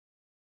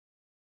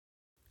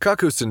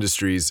Kakos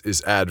Industries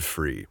is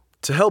ad-free.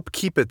 To help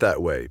keep it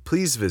that way,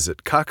 please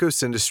visit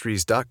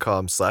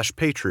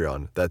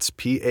kakosindustries.com/Patreon, that's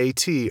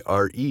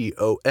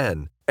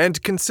Patreon,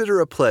 and consider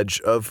a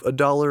pledge of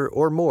 $1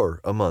 or more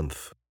a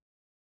month.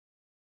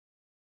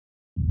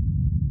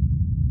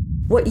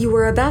 What you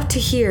are about to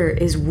hear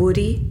is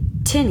woody,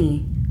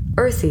 tinny,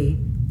 earthy,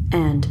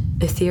 and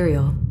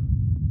ethereal.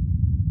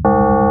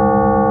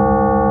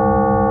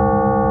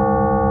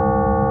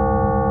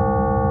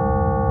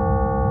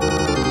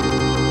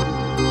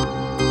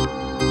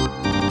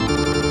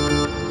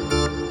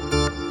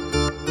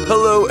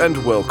 Hello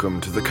and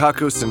welcome to the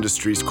Kakos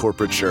Industries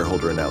corporate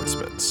shareholder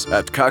announcements.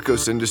 At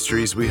Kakos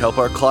Industries, we help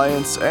our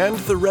clients and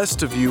the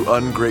rest of you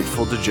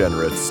ungrateful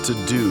degenerates to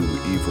do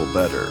evil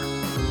better.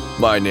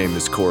 My name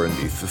is Corin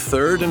Neath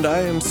III, and I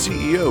am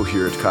CEO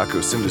here at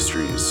Kakos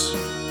Industries.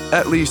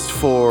 At least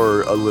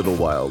for a little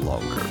while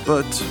longer,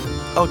 but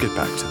I'll get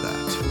back to that.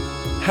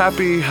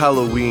 Happy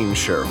Halloween,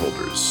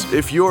 shareholders.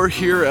 If you're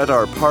here at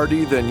our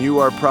party, then you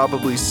are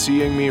probably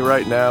seeing me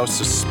right now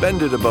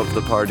suspended above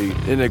the party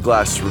in a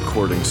glass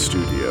recording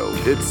studio.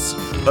 It's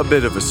a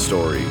bit of a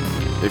story.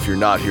 If you're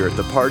not here at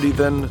the party,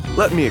 then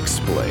let me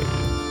explain.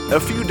 A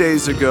few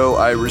days ago,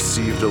 I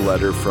received a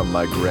letter from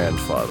my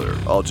grandfather.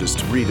 I'll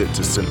just read it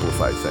to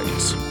simplify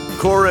things.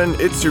 Corin,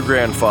 it's your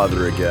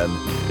grandfather again.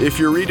 If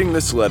you're reading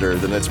this letter,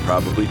 then it's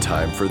probably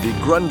time for the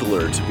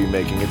Grundler to be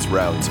making its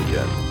rounds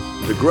again.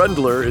 The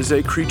Grundler is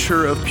a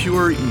creature of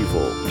pure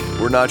evil.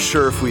 We're not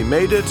sure if we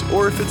made it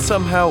or if it's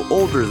somehow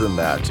older than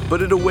that,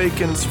 but it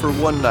awakens for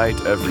one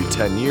night every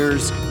 10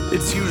 years.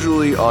 It's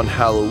usually on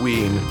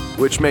Halloween,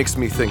 which makes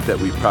me think that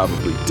we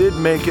probably did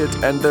make it,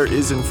 and there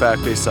is in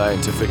fact a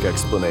scientific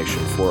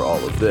explanation for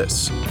all of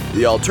this.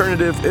 The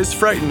alternative is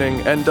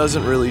frightening and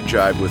doesn't really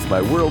jibe with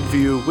my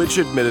worldview, which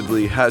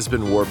admittedly has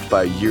been warped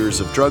by years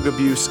of drug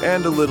abuse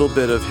and a little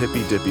bit of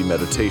hippy-dippy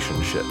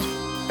meditation shit.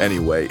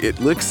 Anyway, it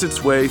licks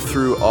its way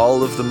through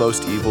all of the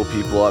most evil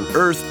people on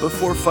Earth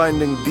before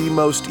finding the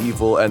most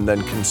evil and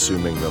then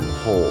consuming them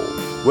whole.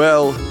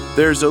 Well,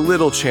 there's a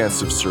little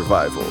chance of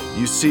survival.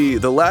 You see,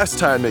 the last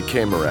time it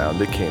came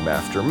around, it came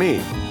after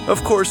me.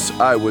 Of course,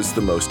 I was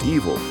the most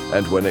evil,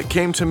 and when it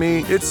came to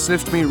me, it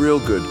sniffed me real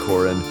good,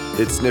 Corin.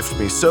 It sniffed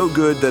me so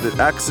good that it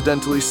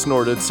accidentally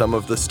snorted some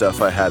of the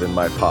stuff I had in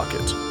my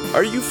pocket.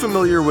 Are you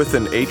familiar with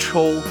an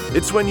H-hole?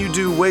 It's when you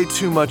do way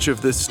too much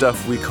of this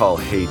stuff we call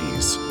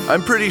Hades.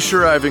 I'm pretty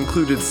sure I've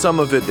included some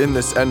of it in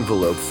this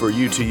envelope for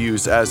you to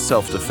use as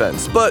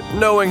self-defense, but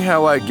knowing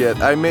how I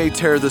get, I may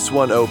tear this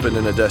one open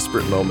in a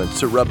desperate moment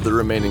to rub the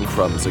remaining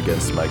crumbs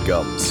against my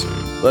gums.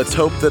 Let's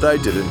hope that I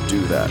didn't do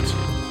that.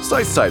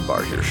 Slight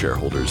sidebar here,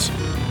 shareholders.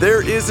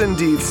 There is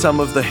indeed some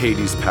of the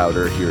Hades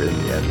powder here in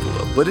the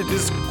envelope, but it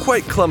is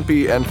quite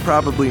clumpy and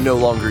probably no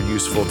longer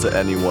useful to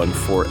anyone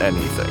for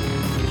anything.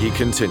 He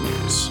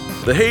continues.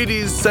 The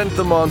Hades sent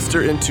the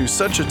monster into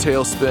such a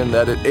tailspin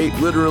that it ate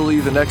literally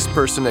the next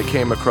person it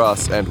came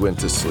across and went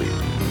to sleep.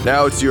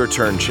 Now it's your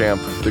turn,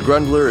 champ. The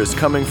Grundler is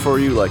coming for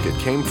you like it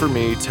came for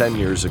me 10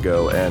 years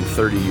ago and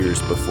 30 years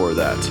before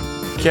that.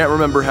 Can't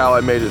remember how I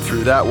made it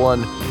through that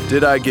one.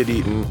 Did I get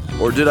eaten,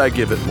 or did I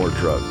give it more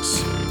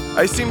drugs?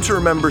 I seem to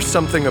remember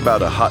something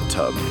about a hot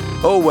tub.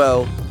 Oh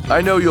well. I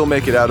know you'll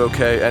make it out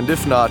okay, and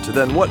if not,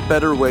 then what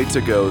better way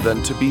to go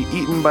than to be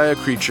eaten by a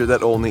creature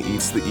that only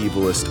eats the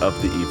evilest of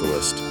the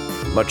evilest.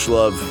 Much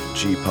love,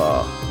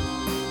 G-Paw.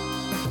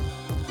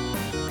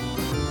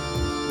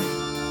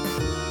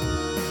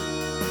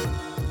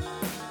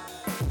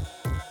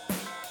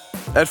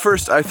 At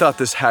first, I thought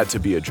this had to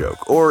be a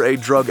joke, or a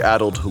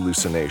drug-addled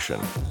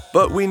hallucination.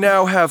 But we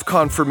now have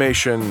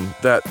confirmation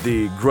that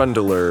the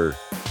Grundler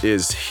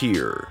is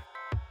here.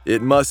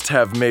 It must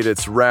have made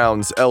its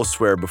rounds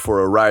elsewhere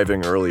before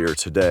arriving earlier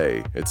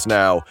today. It's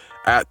now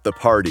at the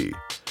party.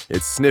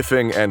 It's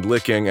sniffing and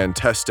licking and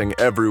testing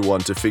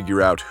everyone to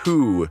figure out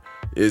who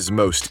is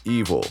most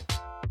evil.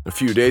 A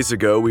few days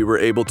ago, we were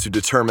able to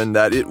determine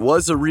that it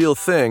was a real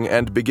thing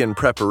and begin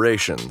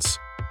preparations.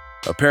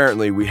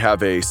 Apparently, we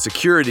have a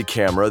security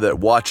camera that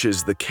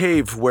watches the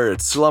cave where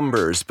it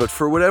slumbers, but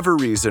for whatever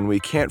reason, we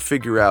can't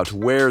figure out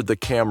where the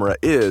camera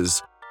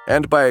is,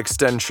 and by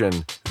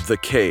extension, the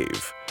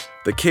cave.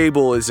 The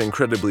cable is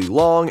incredibly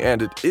long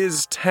and it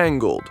is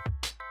tangled.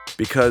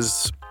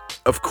 Because,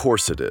 of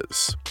course it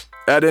is.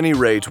 At any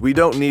rate, we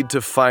don't need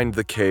to find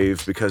the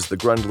cave because the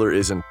Grundler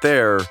isn't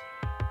there,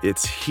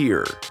 it's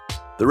here.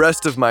 The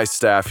rest of my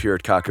staff here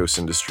at Kakos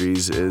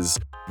Industries is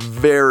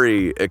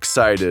very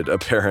excited,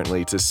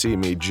 apparently, to see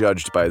me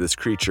judged by this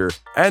creature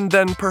and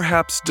then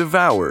perhaps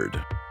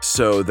devoured.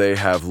 So they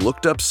have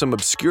looked up some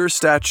obscure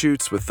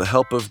statutes with the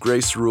help of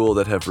Grace Rule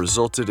that have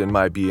resulted in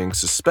my being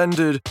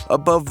suspended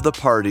above the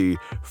party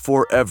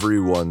for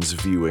everyone's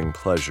viewing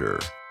pleasure.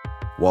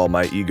 While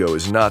my ego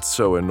is not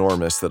so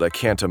enormous that I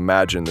can't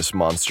imagine this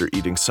monster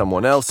eating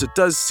someone else, it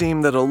does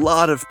seem that a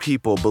lot of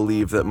people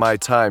believe that my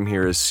time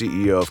here as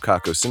CEO of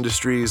Kakos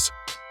Industries,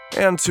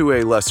 and to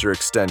a lesser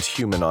extent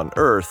human on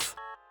Earth,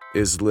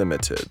 is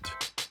limited.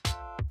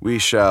 We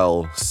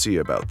shall see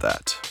about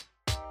that.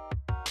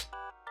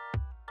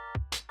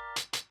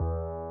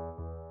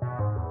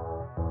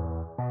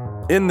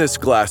 In this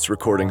glass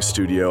recording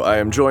studio, I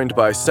am joined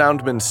by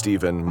Soundman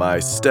Steven, my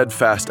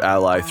steadfast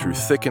ally through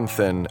thick and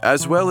thin,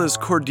 as well as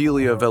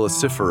Cordelia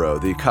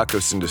Velocifero, the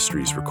Kakos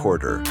Industries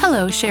recorder.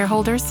 Hello,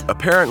 shareholders.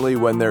 Apparently,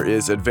 when there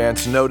is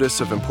advance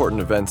notice of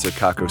important events at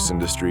Kakos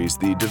Industries,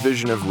 the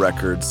Division of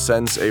Records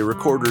sends a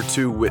recorder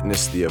to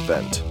witness the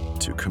event,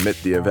 to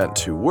commit the event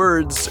to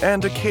words,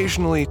 and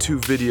occasionally to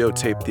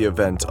videotape the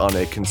event on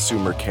a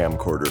consumer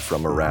camcorder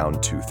from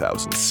around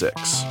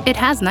 2006. It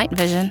has night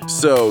vision.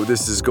 So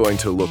this is going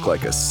to look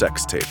like a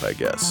sex tape, I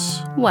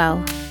guess.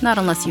 Well, not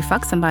unless you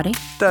fuck somebody.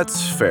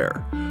 That's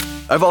fair.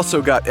 I've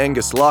also got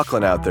Angus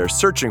Lachlan out there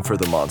searching for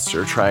the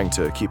monster, trying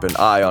to keep an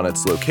eye on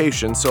its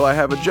location, so I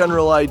have a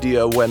general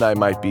idea when I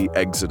might be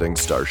exiting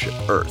Starship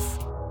Earth.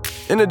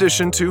 In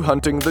addition to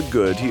hunting the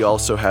good, he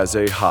also has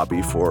a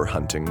hobby for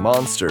hunting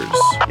monsters.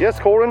 Yes,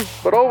 Corin,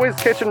 but always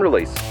catch and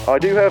release. I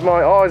do have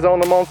my eyes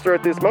on the monster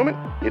at this moment.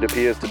 It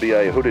appears to be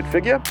a hooded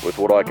figure with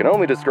what I can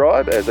only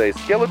describe as a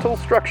skeletal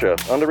structure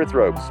under its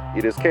robes.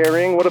 It is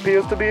carrying what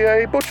appears to be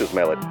a butcher's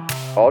mallet.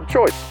 Odd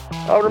choice.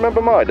 I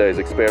remember my days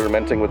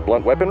experimenting with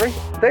blunt weaponry.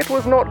 That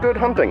was not good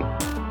hunting.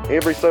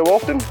 Every so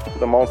often,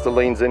 the monster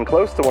leans in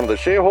close to one of the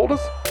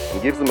shareholders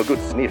and gives them a good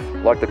sniff,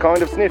 like the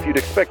kind of sniff you'd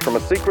expect from a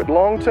secret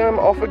long-term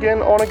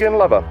off-again, on-again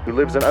lover who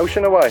lives an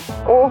ocean away,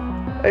 or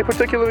a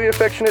particularly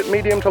affectionate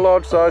medium to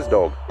large-sized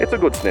dog. It's a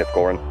good sniff,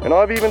 Corin, and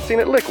I've even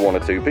seen it lick one or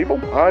two people.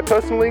 I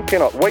personally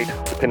cannot wait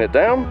to pin it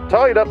down,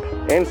 tie it up,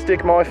 and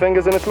stick my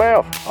fingers in its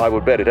mouth. I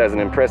would bet it has an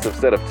impressive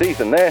set of teeth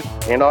in there,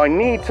 and I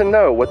need to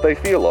know what they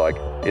feel like.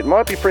 It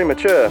might be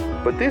premature,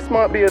 but this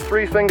might be a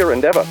three-finger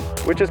endeavor,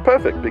 which is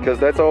perfect because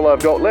that's all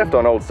I've got left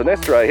on old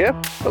Sinestra here.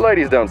 The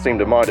ladies don't seem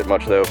to mind it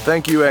much though.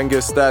 Thank you,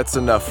 Angus. That's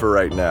enough for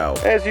right now.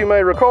 As you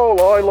may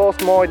recall, I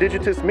lost my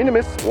Digitus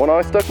Minimus when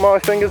I stuck my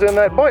fingers in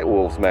that bite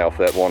wolf's mouth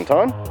that one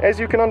time. As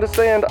you can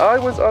understand, I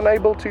was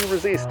unable to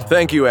resist.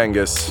 Thank you,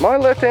 Angus. My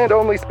left hand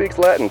only speaks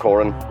Latin,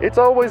 Corin. It's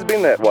always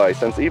been that way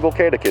since Evil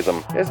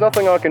Catechism. There's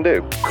nothing I can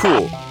do.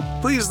 Cool.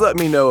 Please let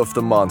me know if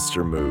the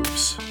monster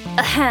moves.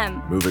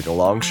 Ahem. Moving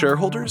along,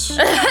 shareholders?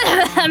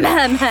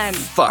 Ahem.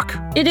 Fuck.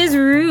 It is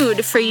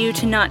rude for you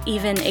to not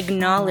even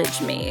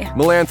acknowledge me.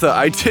 Melantha,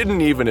 I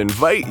didn't even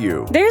invite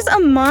you. There's a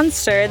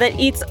monster that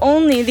eats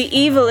only the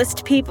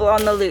evilest people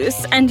on the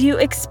loose, and you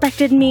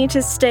expected me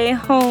to stay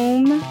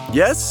home?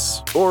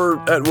 Yes? Or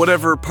at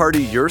whatever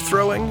party you're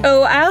throwing?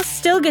 Oh, I'll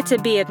still get to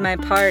be at my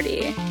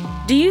party.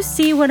 Do you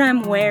see what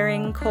I'm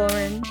wearing,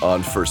 Corin?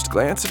 On first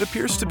glance, it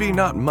appears to be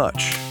not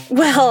much.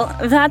 Well,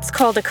 that's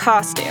called a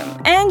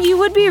costume, and you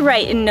would be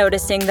right in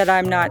noticing that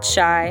I'm not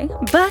shy.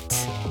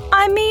 But,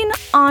 I mean,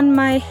 on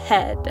my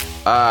head.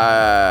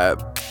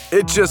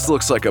 It just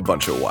looks like a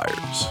bunch of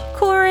wires.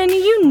 Corin,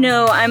 you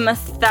know I'm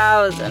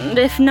 1,000,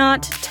 if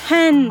not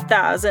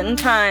 10,000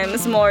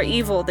 times more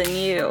evil than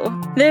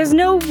you. There's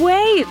no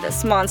way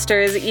this monster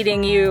is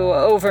eating you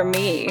over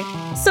me.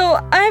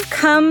 So I've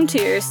come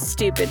to your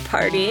stupid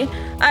party.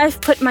 I've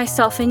put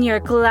myself in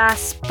your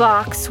glass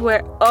box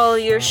where all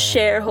your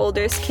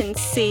shareholders can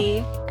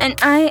see. And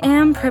I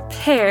am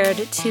prepared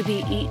to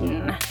be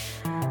eaten.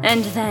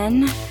 And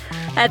then,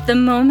 at the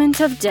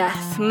moment of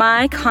death,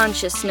 my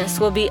consciousness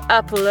will be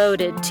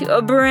uploaded to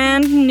a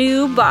brand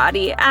new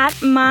body at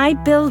my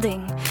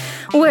building,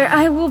 where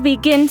I will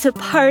begin to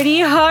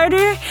party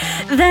harder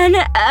than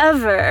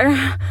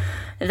ever.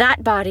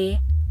 That body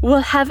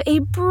will have a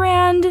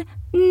brand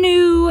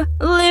new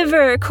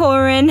liver,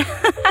 Corin.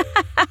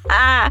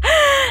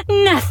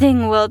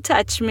 Nothing will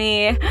touch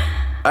me.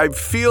 I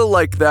feel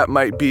like that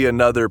might be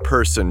another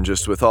person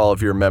just with all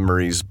of your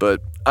memories,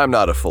 but I'm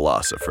not a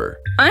philosopher.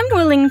 I'm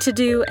willing to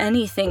do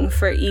anything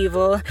for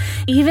evil,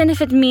 even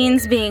if it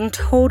means being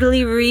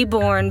totally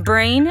reborn,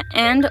 brain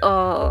and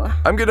all.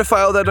 I'm gonna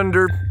file that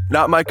under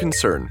not my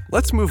concern.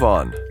 Let's move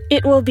on.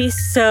 It will be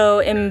so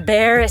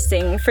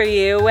embarrassing for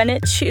you when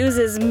it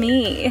chooses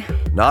me.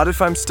 Not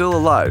if I'm still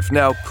alive.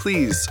 Now,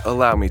 please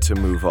allow me to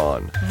move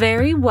on.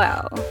 Very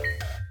well.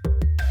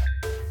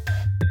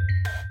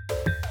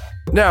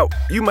 Now,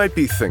 you might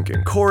be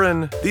thinking,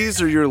 Corin,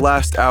 these are your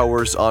last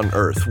hours on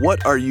Earth.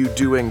 What are you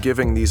doing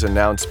giving these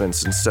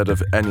announcements instead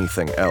of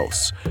anything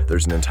else?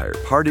 There's an entire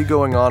party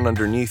going on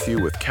underneath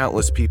you with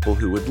countless people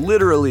who would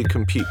literally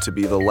compete to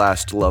be the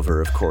last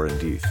lover of Corin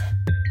Deeth.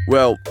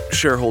 Well,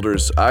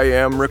 shareholders, I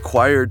am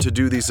required to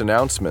do these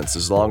announcements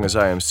as long as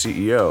I am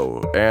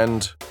CEO,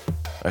 and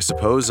I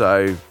suppose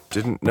I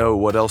didn't know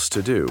what else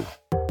to do.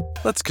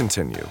 Let's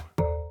continue.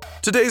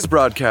 Today's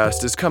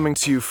broadcast is coming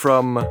to you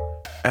from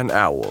an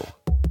owl.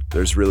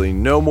 There's really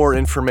no more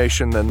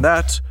information than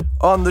that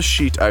on the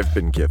sheet I've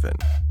been given.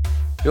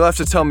 You'll have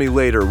to tell me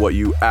later what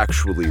you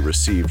actually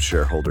received,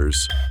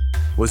 shareholders.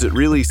 Was it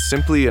really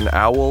simply an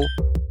owl?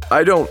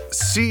 I don't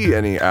see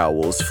any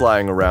owls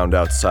flying around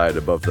outside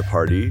above the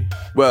party.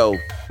 Well,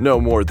 no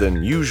more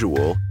than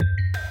usual.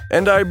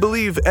 And I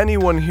believe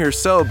anyone here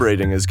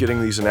celebrating is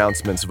getting these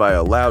announcements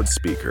via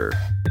loudspeaker.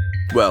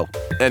 Well,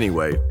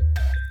 anyway,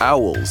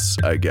 owls,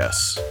 I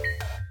guess.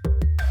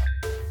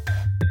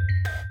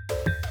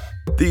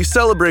 The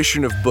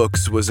celebration of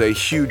books was a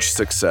huge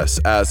success,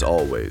 as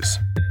always.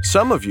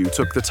 Some of you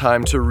took the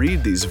time to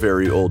read these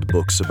very old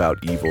books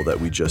about evil that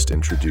we just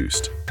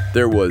introduced.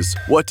 There was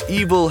What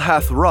Evil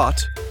Hath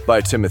Wrought by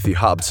Timothy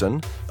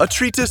Hobson, a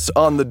treatise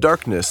on the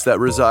darkness that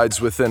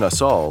resides within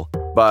us all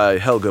by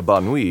Helga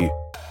Bonnui,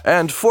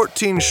 and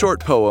 14 short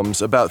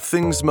poems about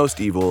things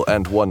most evil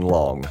and one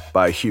long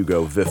by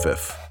Hugo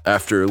Viffif.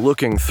 After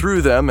looking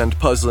through them and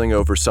puzzling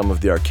over some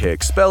of the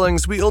archaic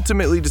spellings, we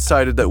ultimately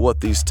decided that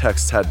what these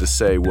texts had to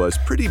say was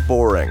pretty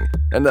boring,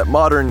 and that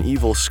modern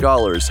evil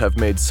scholars have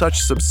made such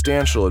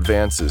substantial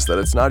advances that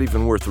it's not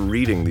even worth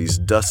reading these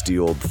dusty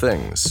old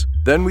things.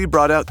 Then we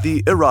brought out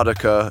the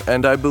erotica,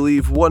 and I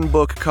believe one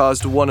book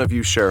caused one of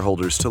you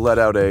shareholders to let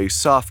out a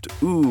soft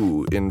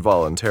ooh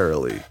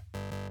involuntarily.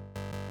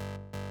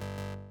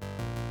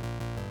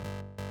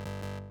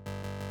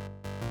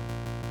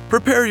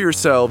 Prepare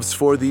yourselves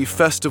for the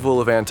Festival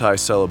of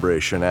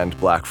Anti-Celebration and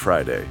Black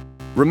Friday.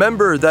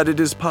 Remember that it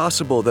is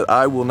possible that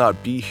I will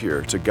not be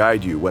here to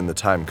guide you when the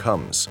time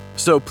comes,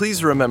 so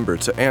please remember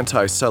to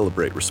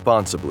anti-celebrate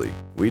responsibly.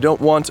 We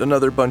don't want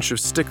another bunch of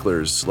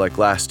sticklers like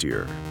last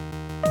year.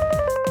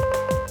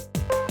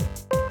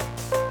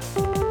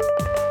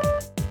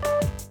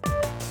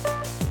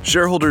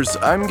 Shareholders,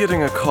 I'm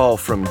getting a call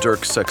from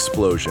Dirk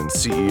Sexplosion,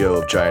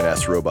 CEO of Giant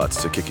Ass Robots,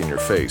 to kick in your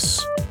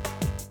face.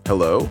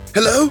 Hello?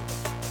 Hello?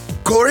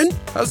 Corin?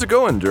 How's it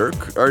going,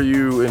 Dirk? Are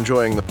you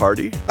enjoying the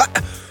party?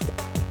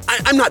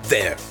 I'm not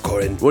there,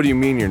 Corin. What do you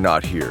mean you're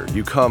not here?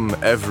 You come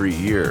every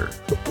year.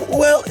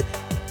 Well,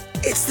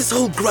 it's this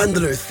whole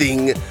Grundler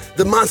thing,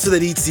 the monster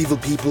that eats evil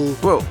people.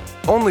 Well,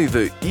 only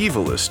the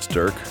evilest,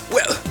 Dirk.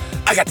 Well,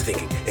 I got to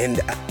thinking,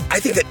 and I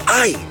think that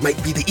I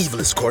might be the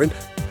evilest, Corin.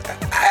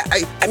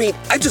 I mean,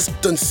 I've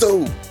just done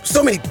so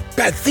many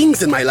bad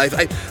things in my life.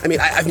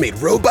 I've made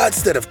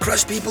robots that have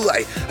crushed people.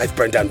 I've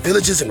burned down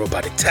villages in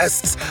robotic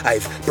tests.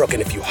 I've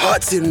broken a few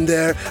hearts here and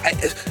there.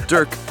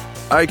 Dirk,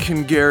 I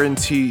can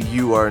guarantee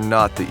you are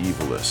not the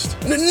evilest.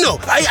 No,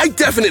 I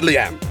definitely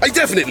am. I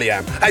definitely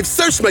am. I've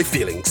searched my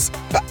feelings.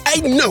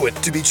 I know it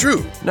to be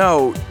true.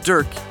 No,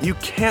 Dirk, you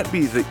can't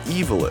be the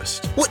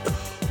evilest.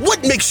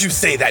 What makes you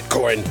say that,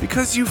 Corin?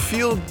 Because you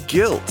feel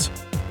guilt.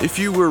 If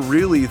you were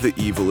really the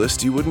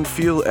evilest, you wouldn't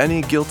feel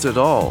any guilt at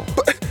all.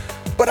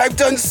 But I've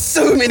done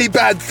so many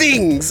bad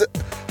things.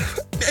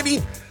 I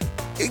mean,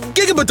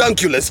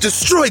 Gigabodunculus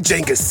destroyed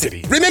Jenga's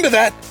city. Remember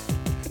that?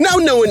 Now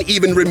no one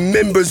even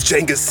remembers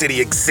Jenga's city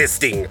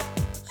existing.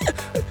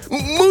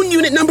 Moon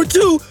Unit number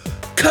 2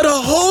 cut a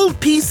whole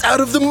piece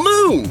out of the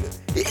moon.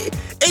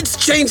 It's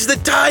changed the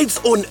tides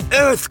on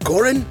Earth,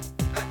 Corin.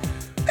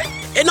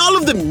 And all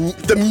of the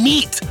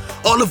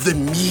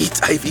meat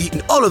I've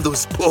eaten, all of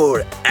those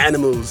poor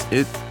animals.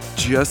 It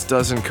just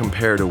doesn't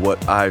compare to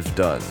what I've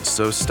done,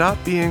 so stop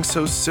being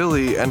so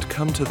silly and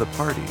come to the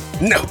party.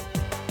 No!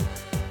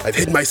 I've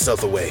hid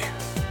myself away.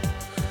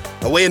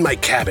 Away in my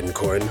cabin,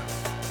 Corin.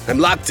 I'm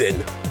locked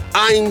in.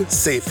 I'm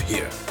safe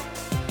here.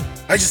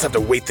 I just have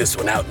to wait this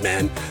one out,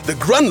 man. The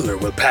Grundler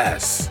will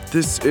pass.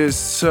 This is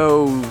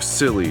so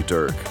silly,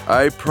 Dirk.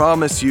 I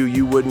promise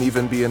you wouldn't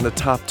even be in the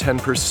top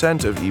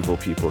 10% of evil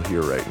people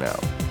here right now.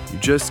 You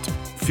just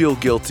feel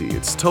guilty.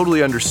 It's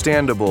totally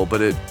understandable,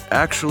 but it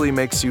actually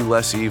makes you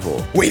less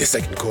evil. Wait a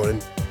second,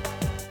 Corin.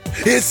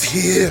 It's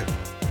here.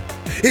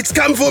 It's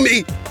come for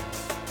me.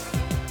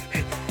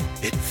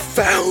 It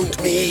found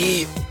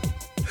me.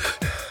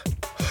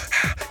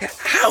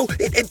 How?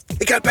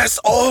 It got past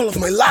all of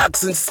my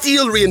locks and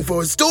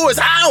steel-reinforced doors.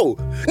 How?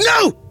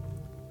 No!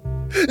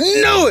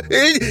 No!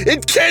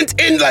 It can't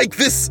end like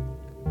this.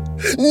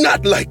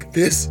 Not like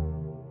this.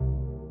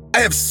 I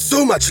have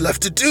so much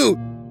left to do.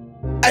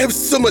 I have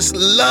so much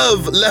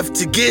love left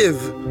to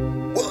give.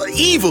 Well,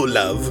 evil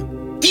love.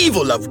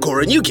 Evil love,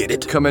 Corin, you get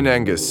it. Come in,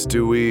 Angus.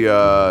 Do we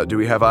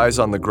have eyes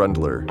on the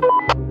Grundler?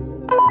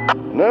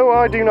 No,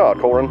 I do not,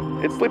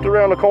 Corin. It slipped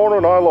around a corner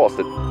and I lost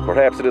it.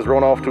 Perhaps it has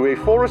run off to a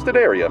forested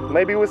area,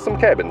 maybe with some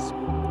cabins.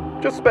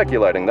 Just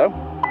speculating, though.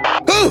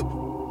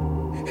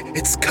 Oh!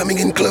 It's coming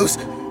in close.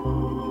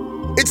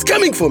 It's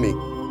coming for me.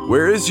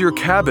 Where is your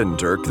cabin,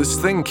 Dirk?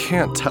 This thing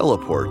can't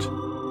teleport.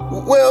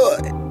 Well,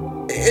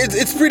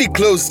 it's pretty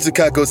close to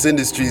Kakos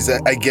Industries,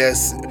 I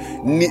guess.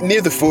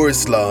 Near the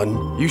forest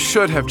lawn. You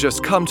should have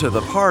just come to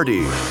the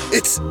party.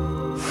 It's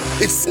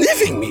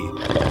sniffing me.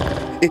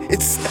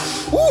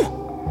 Ooh!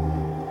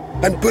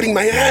 I'm putting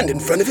my hand in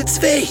front of its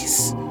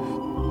face.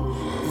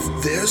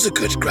 There's a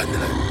good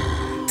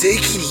Grundler. Take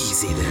it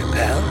easy there,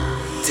 pal.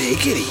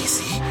 Take it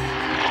easy.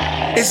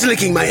 It's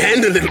licking my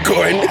hand a little,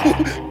 Corin.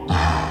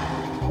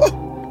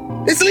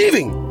 Oh, it's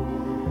leaving.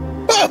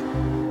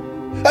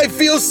 Oh, I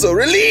feel so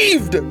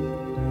relieved.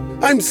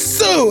 I'm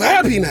so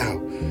happy now.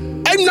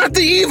 I'm not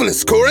the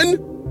evilest,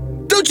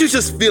 Corin. Don't you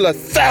just feel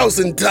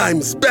 1,000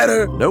 times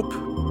better? Nope.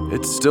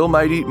 It still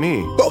might eat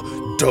me.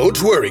 Oh,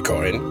 don't worry,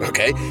 Corin,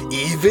 okay?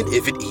 Even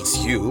if it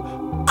eats you,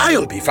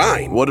 I'll be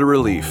fine. What a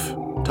relief.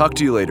 Talk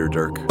to you later,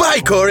 Dirk. Bye,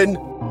 Corin.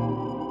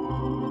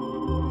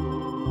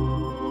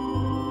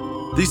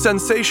 The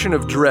sensation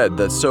of dread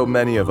that so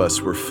many of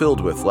us were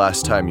filled with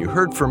last time you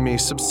heard from me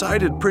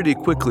subsided pretty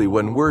quickly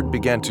when word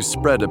began to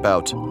spread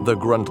about the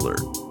Grundler.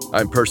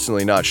 I'm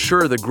personally not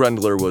sure the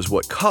Grundler was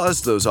what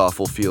caused those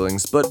awful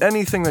feelings, but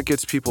anything that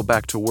gets people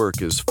back to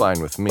work is fine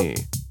with me.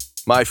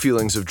 My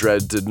feelings of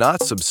dread did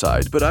not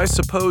subside, but I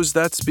suppose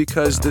that's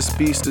because this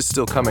beast is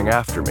still coming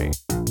after me.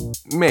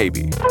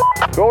 Maybe.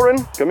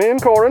 Corin, come in,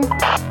 Corin.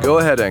 Go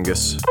ahead,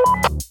 Angus.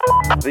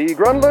 The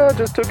Grundler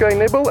just took a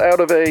nibble out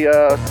of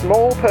a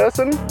small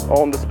person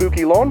on the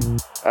spooky lawn.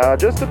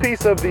 Just a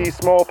piece of the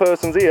small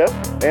person's ear,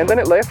 and then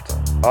it left.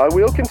 I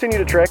will continue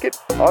to track it.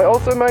 I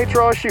also may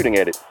try shooting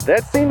at it.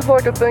 That seems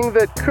like a thing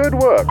that could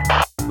work.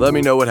 Let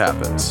me know what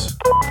happens.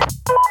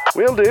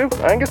 Will do.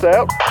 Angus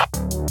out.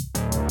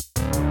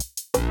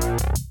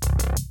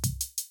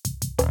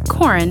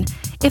 Corin,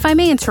 if I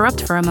may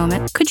interrupt for a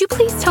moment, could you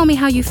please tell me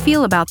how you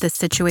feel about this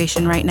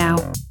situation right now?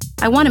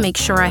 I want to make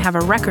sure I have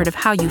a record of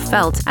how you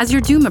felt as your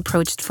doom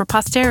approached for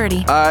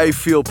posterity. I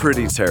feel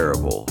pretty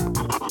terrible.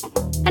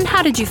 And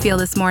how did you feel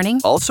this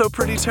morning? Also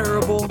pretty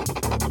terrible?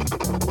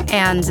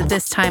 And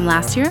this time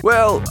last year?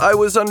 Well, I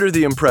was under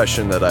the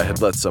impression that I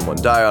had let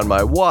someone die on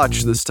my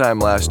watch this time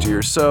last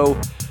year, so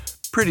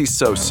pretty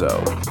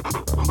so-so.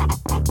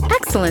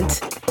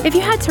 Excellent. If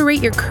you had to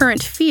rate your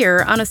current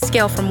fear on a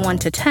scale from 1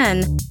 to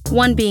 10,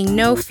 1 being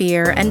no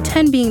fear and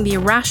 10 being the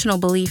irrational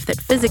belief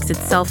that physics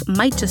itself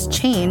might just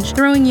change,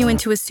 throwing you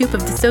into a soup of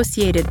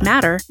dissociated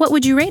matter, what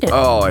would you rate it?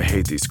 Oh, I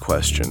hate these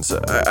questions.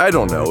 I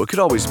don't know. It could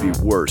always be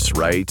worse,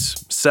 right?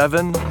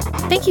 7?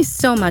 Thank you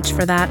so much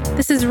for that.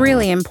 This is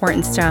really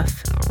important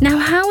stuff. Now,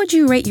 how would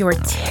you rate your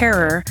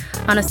terror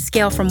on a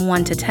scale from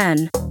 1 to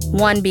 10?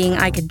 1 being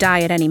I could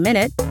die at any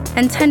minute,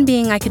 and 10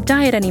 being I could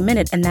die at any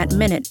minute and that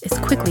minute is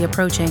quickly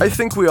approaching. I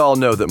think we all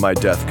know that my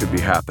death could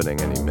be happening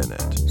any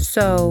minute.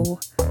 So,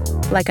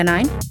 like a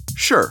 9?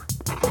 Sure.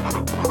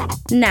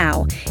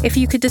 Now, if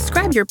you could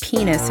describe your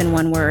penis in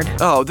 1 word.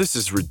 Oh, this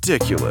is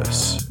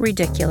ridiculous.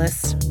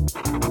 Ridiculous.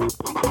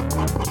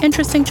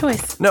 Interesting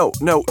choice. No,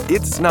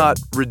 it's not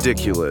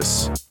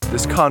ridiculous.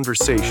 This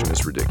conversation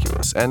is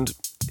ridiculous, and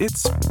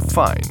it's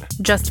fine.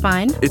 Just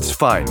fine? It's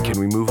fine. Can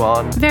we move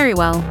on? Very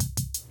well.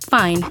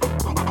 Fine.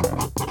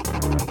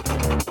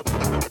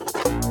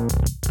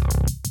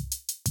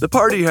 The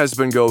party has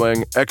been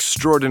going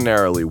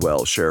extraordinarily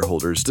well,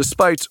 shareholders,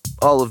 despite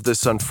all of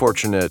this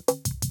unfortunate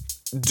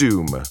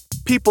doom.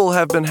 People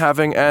have been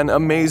having an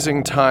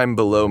amazing time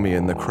below me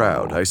in the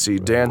crowd. I see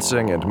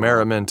dancing and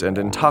merriment and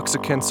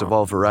intoxicants of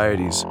all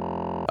varieties.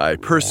 I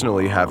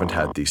personally haven't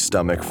had the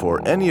stomach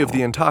for any of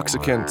the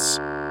intoxicants,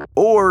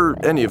 or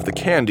any of the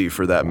candy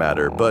for that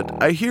matter,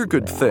 but I hear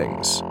good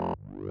things.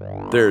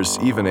 There's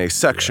even a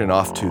section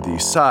off to the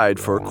side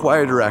for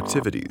quieter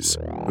activities.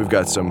 We've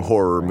got some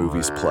horror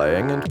movies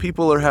playing, and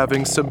people are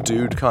having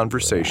subdued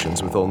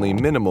conversations with only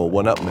minimal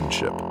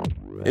one-upmanship.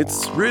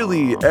 It's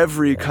really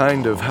every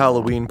kind of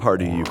Halloween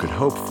party you could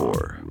hope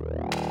for.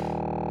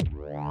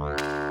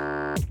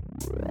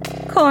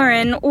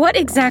 Corin, what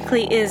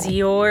exactly is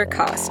your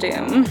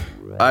costume?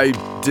 I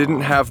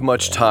didn't have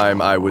much time.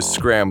 I was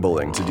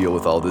scrambling to deal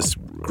with all this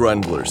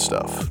Grundler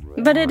stuff.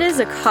 But it is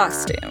a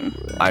costume.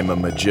 I'm a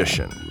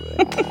magician.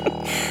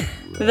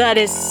 That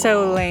is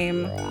so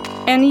lame.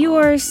 And you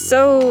are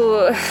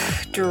so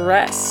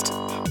dressed.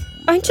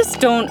 I just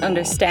don't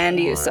understand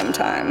you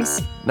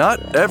sometimes.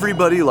 Not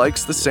everybody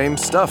likes the same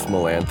stuff,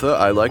 Melantha.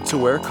 I like to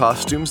wear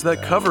costumes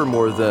that cover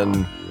more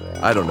than,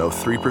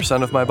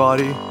 3% of my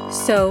body.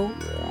 So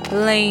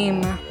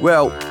lame.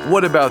 Well,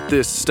 what about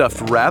this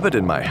stuffed rabbit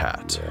in my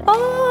hat?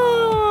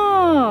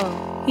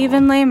 Oh,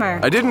 even lamer.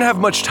 I didn't have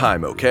much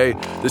time, okay?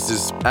 This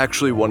is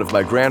actually one of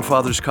my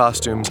grandfather's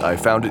costumes. I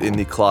found it in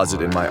the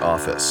closet in my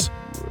office.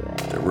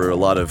 There were a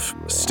lot of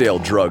stale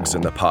drugs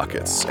in the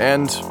pockets,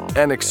 and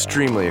an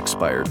extremely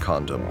expired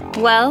condom.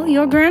 Well,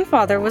 your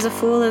grandfather was a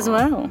fool as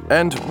well.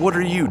 And what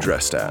are you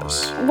dressed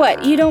as?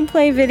 What, you don't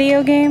play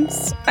video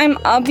games? I'm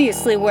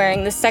obviously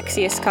wearing the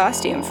sexiest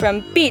costume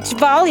from Beach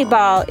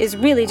Volleyball is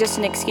really just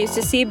an excuse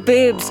to see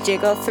boobs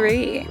jiggle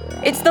 3.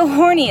 It's the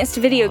horniest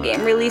video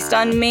game released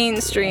on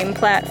mainstream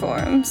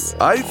platforms.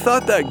 I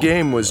thought that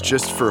game was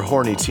just for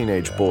horny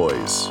teenage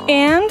boys.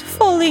 And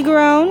fully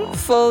grown,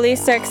 fully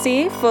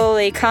sexy,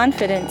 fully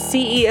confident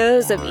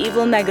CEOs of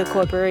evil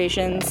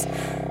megacorporations.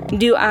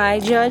 Do I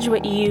judge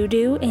what you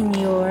do in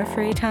your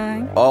free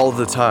time? All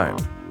the time.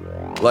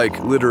 Like,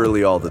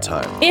 literally all the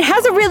time. It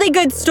has a really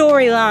good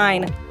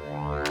storyline.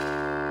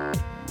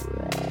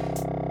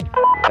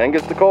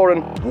 Angus to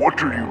Corin.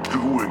 What are you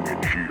doing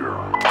in here?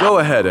 Go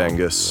ahead,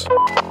 Angus.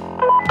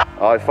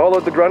 I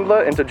followed the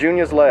Grundler into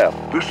Junior's lab.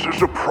 This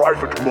is a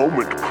private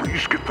moment.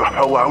 Please get the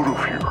hell out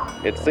of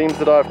here. It seems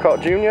that I've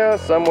caught Junior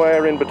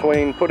somewhere in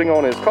between putting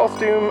on his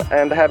costume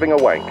and having a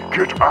wank.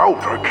 Get out.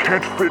 I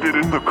can't fit it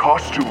in the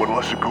costume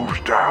unless it goes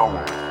down.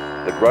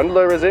 The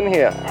Grundler is in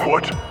here.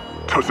 What?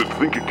 Does it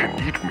think it can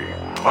eat me?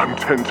 I'm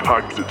 10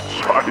 times its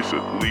size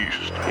at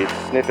least.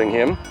 It's sniffing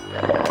him.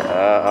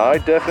 I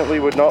definitely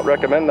would not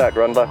recommend that,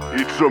 Grundler.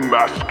 It's a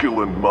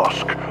masculine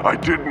musk. I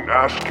didn't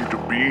ask you to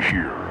be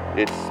here.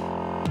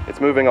 It's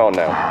moving on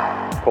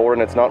now.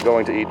 Corin, it's not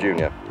going to eat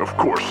Junior. Of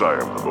course I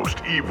am the most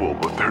evil,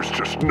 but there's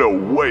just no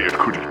way it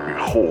could eat me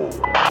whole.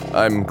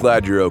 I'm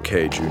glad you're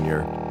okay,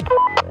 Junior.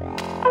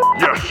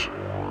 Yes,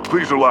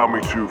 please allow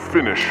me to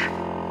finish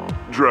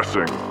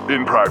dressing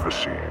in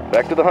privacy.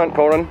 Back to the hunt,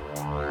 Corin.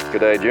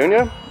 G'day,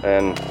 Junior.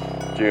 And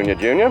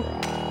Junior.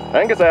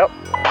 Angus out.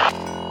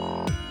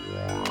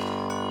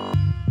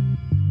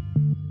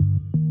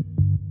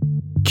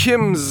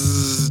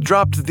 Kim's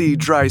dropped the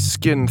dry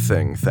skin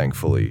thing,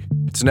 thankfully.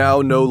 It's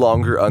now no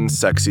longer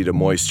unsexy to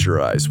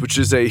moisturize, which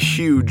is a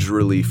huge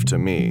relief to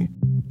me.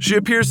 She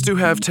appears to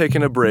have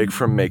taken a break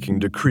from making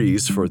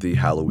decrees for the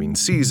Halloween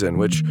season,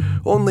 which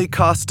only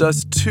cost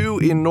us 2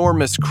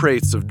 enormous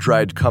crates of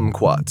dried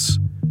kumquats.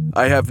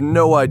 I have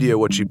no idea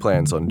what she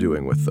plans on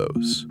doing with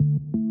those.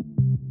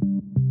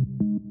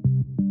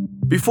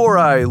 Before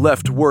I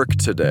left work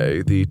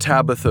today, the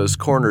Tabithas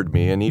cornered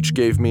me and each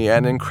gave me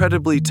an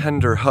incredibly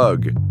tender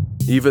hug,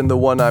 even the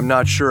one I'm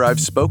not sure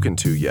I've spoken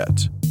to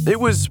yet. It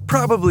was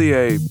probably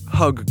a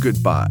hug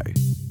goodbye.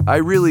 I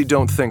really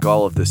don't think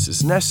all of this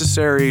is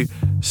necessary,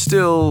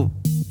 still,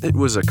 it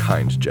was a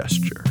kind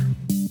gesture.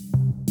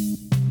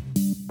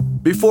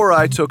 Before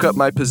I took up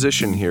my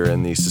position here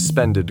in the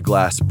suspended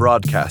glass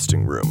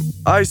broadcasting room,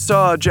 I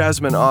saw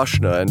Jasmine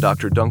Oshna and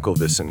Dr.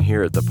 Dunkelvissen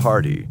here at the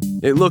party.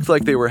 It looked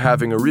like they were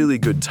having a really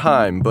good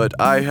time, but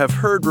I have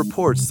heard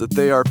reports that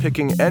they are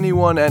picking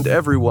anyone and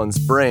everyone's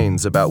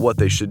brains about what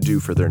they should do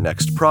for their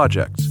next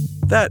project.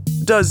 That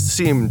does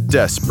seem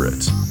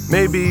desperate.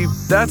 Maybe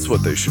that's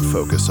what they should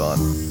focus on,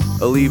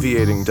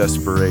 alleviating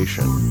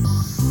desperation.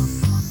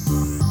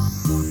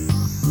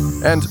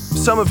 And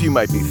some of you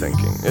might be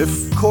thinking,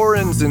 if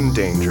Corin's in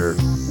danger,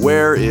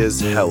 where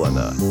is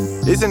Helena?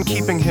 Isn't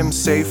keeping him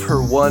safe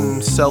her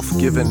one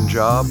self-given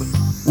job?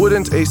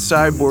 Wouldn't a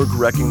cyborg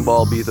wrecking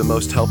ball be the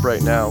most help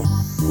right now?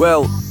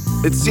 Well,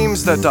 it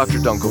seems that Dr.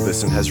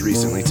 Dunkelvissen has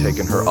recently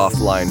taken her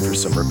offline for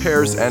some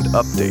repairs and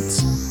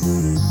updates.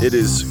 It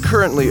is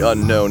currently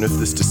unknown if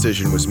this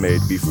decision was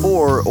made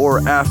before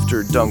or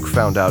after Dunk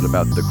found out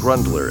about the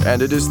Grundler,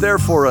 and it is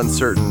therefore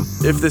uncertain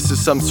if this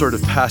is some sort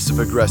of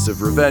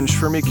passive-aggressive revenge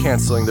for me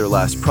canceling their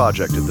last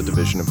project at the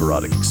Division of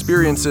Erotic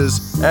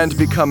Experiences and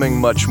becoming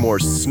much more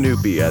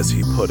Snoopy, as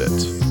he put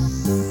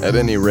it. At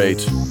any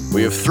rate,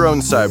 we have thrown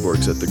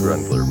cyborgs at the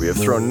Grundler, we have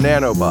thrown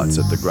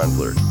nanobots at the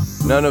Grundler.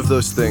 None of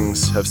those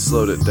things have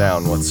slowed it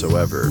down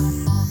whatsoever.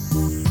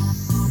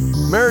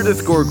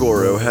 Meredith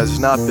Gorgoro has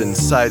not been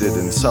sighted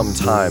in some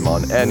time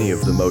on any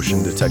of the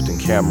motion-detecting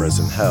cameras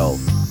in Hell,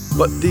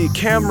 but the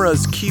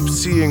cameras keep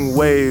seeing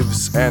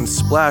waves and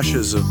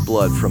splashes of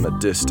blood from a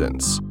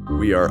distance.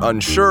 We are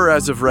unsure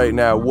as of right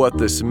now what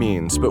this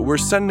means, but we're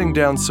sending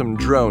down some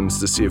drones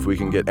to see if we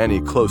can get any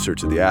closer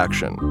to the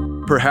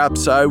action.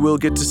 Perhaps I will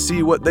get to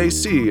see what they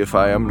see if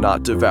I am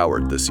not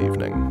devoured this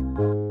evening.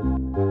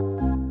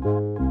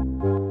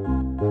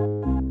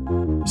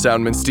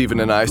 Soundman Steven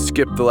and I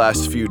skipped the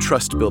last few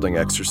trust-building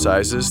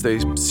exercises. They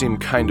seem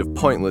kind of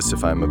pointless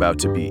if I'm about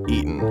to be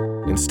eaten.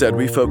 Instead,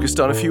 we focused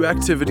on a few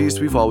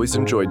activities we've always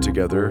enjoyed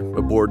together.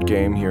 A board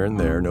game here and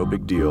there, no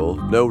big deal.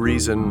 No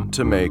reason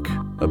to make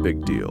a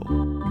big deal.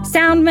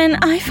 Soundman,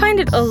 I find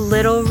it a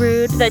little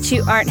rude that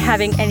you aren't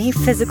having any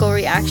physical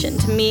reaction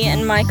to me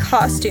and my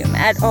costume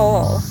at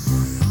all.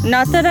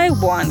 Not that I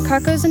want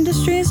Kakos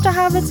Industries to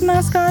have its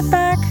mascot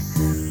back,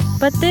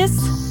 but this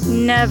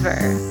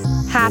never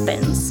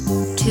happens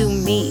to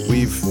me.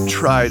 We've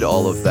tried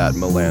all of that,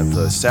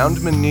 Melantha.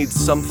 Soundman needs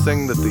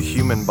something that the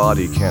human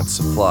body can't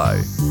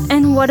supply.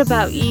 And what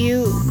about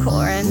you,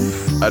 Corin?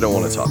 I don't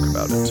want to talk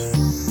about it.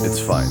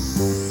 It's fine.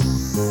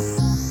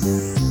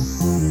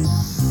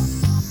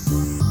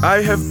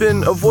 I have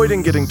been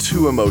avoiding getting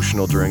too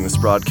emotional during this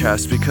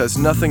broadcast because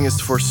nothing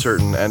is for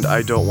certain and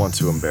I don't want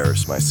to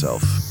embarrass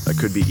myself. I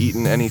could be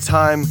eaten any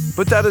time,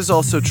 but that is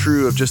also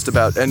true of just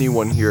about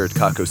anyone here at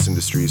Kakos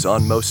Industries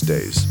on most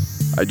days.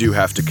 I do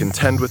have to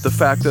contend with the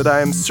fact that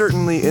I am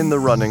certainly in the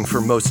running for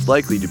most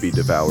likely to be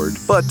devoured,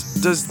 but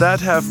does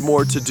that have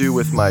more to do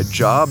with my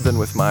job than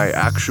with my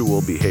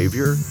actual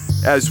behavior?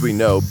 As we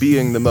know,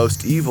 being the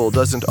most evil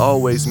doesn't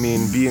always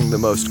mean being the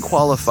most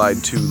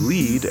qualified to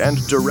lead and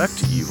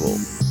direct evil.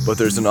 But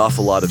there's an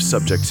awful lot of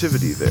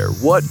subjectivity there.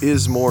 What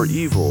is more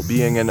evil,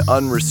 being an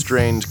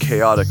unrestrained,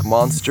 chaotic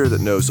monster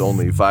that knows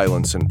only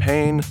violence and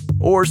pain,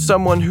 or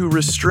someone who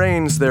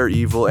restrains their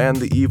evil and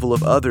the evil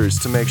of others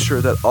to make sure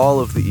that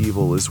all of the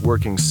evil is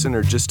working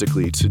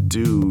synergistically to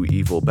do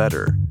evil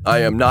better? I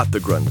am not the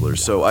Grundler,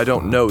 so I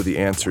don't know the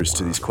answers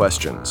to these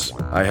questions.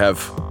 I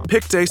have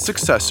picked a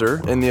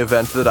successor in the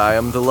event that I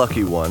am the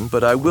lucky one,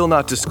 but I will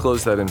not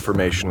disclose that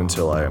information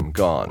until I am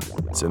gone.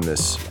 It's in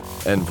this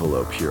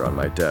envelope here on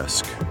my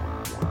desk.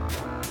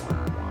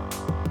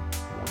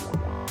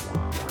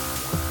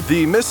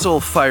 The missile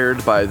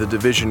fired by the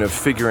Division of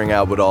Figuring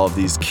Out What All of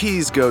These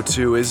Keys Go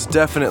To is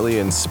definitely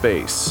in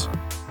space.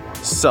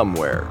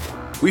 Somewhere.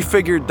 We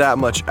figured that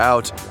much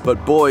out,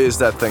 but boy is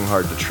that thing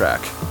hard to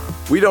track.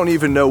 We don't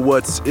even know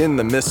what's in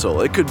the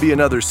missile. It could be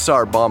another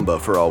Tsar Bomba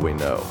for all we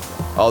know.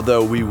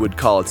 Although we would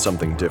call it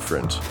something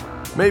different.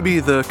 Maybe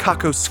the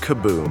Kakos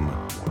Kaboom.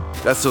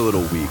 That's a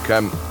little weak.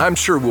 I'm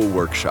sure we'll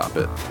workshop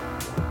it.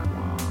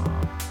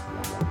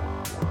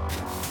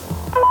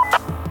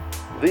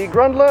 The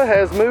Grundler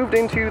has moved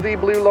into the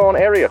Blue Lawn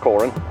area,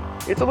 Corin.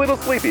 It's a little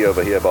sleepy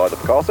over here by the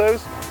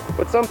Picassos,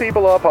 but some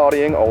people are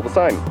partying all the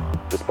same,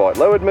 despite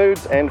lowered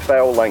moods and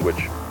foul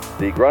language.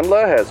 The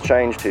Grundler has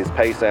changed his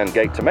pace and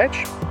gait to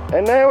match,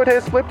 and now it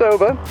has flipped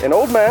over an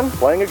old man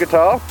playing a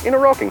guitar in a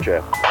rocking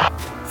chair.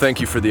 Thank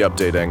you for the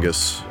update,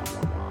 Angus.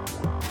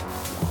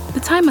 The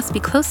time must be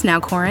close now,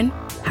 Corin.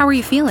 How are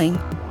you feeling?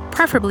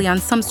 Preferably on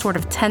some sort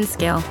of 10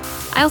 scale.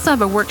 I also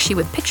have a worksheet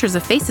with pictures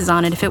of faces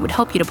on it if it would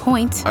help you to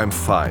point. I'm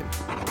fine.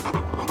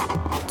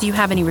 Do you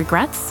have any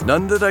regrets?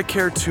 None that I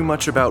care too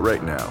much about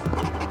right now.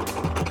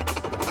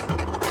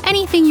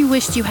 Anything you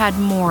wished you had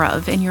more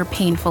of in your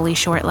painfully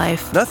short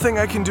life? Nothing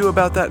I can do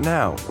about that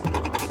now.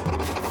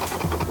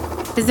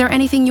 Is there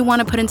anything you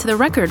want to put into the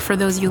record for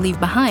those you leave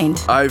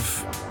behind?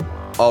 I've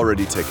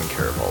already taken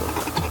care of all of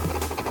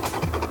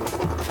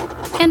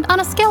that. And on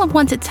a scale of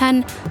 1 to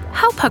 10,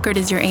 how puckered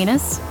is your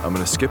anus? I'm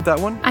gonna skip that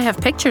one? I have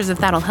pictures if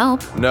that'll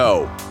help.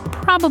 No.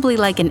 Probably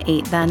like an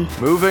 8 then.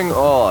 Moving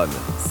on.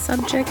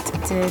 Subject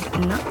did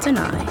not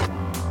deny.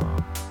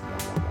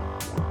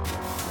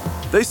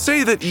 They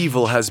say that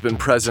evil has been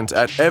present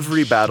at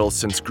every battle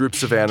since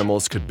groups of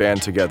animals could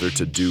band together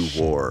to do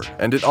war,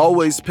 and it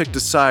always picked a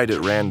side at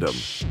random.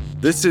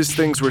 This is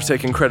things we're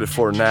taking credit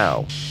for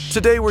now.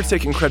 Today we're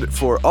taking credit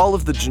for all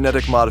of the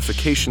genetic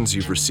modifications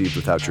you've received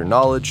without your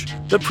knowledge,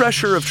 the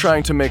pressure of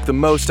trying to make the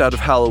most out of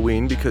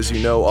Halloween because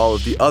you know all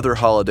of the other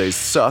holidays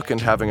suck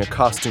and having a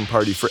costume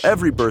party for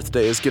every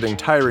birthday is getting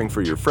tiring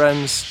for your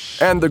friends,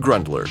 and the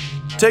Grundler.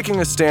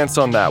 Taking a stance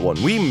on that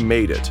one, we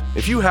made it.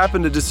 If you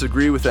happen to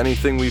disagree with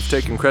anything we've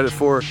taken credit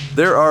for,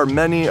 there are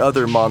many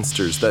other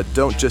monsters that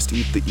don't just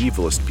eat the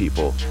evilest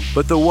people,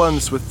 but the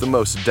ones with the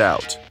most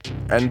doubt.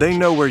 And they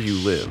know where you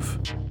live.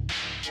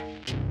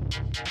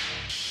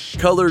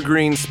 Color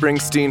Green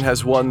Springsteen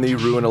has won the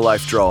Ruin a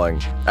Life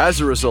drawing. As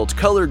a result,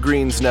 Color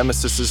Green's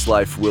nemesis's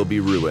life will be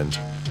ruined.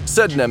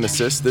 Said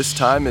nemesis this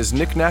time is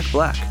Knick-Knack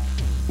Black.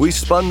 We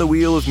spun the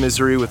wheel of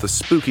misery with a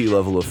spooky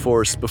level of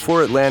force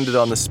before it landed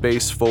on the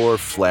space for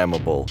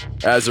flammable.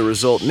 As a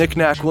result,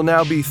 Knick-Knack will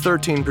now be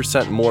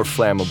 13% more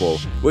flammable,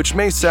 which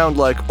may sound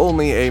like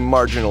only a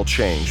marginal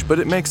change, but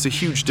it makes a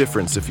huge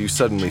difference if you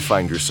suddenly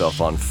find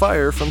yourself on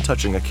fire from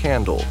touching a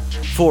candle.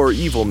 For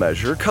evil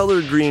measure,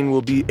 Color Green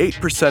will be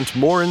 8%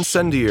 more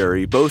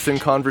incendiary, both in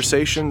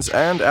conversations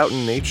and out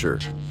in nature.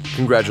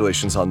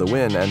 Congratulations on the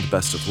win and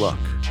best of luck.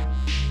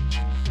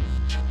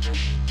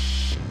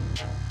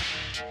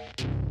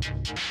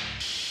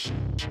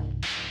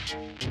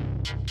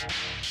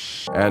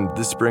 And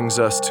this brings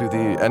us to the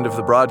end of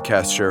the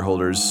broadcast,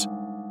 shareholders,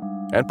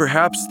 and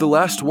perhaps the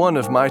last one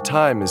of my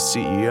time as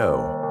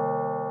CEO.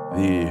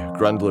 The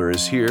Grundler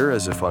is here,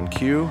 as if on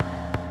cue.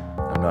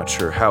 I'm not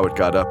sure how it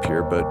got up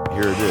here, but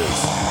here it is.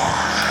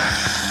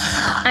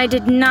 I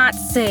did not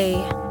say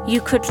you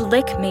could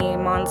lick me,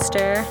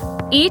 monster.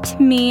 Eat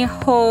me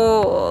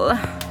whole.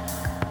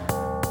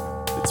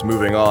 It's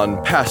moving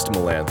on past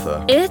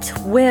Melantha. It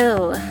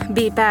will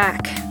be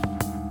back.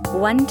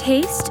 One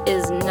taste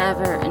is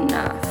never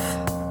enough.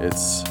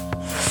 It's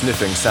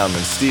sniffing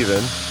Soundman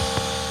Steven.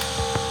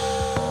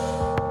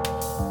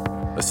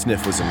 A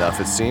sniff was enough,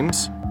 it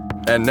seems.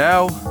 And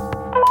now...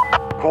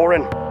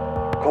 Corin,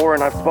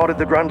 I've spotted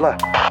the Grundler.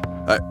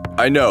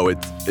 I know,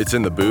 it's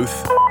in the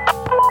booth.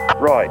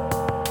 Right,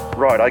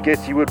 I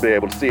guess you would be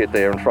able to see it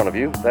there in front of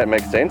you. That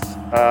makes sense.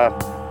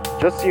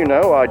 Just so you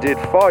know, I did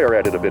fire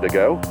at it a bit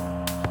ago.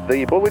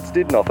 The bullets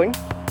did nothing.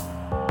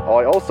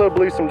 I also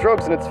blew some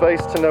drugs in its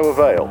face to no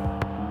avail.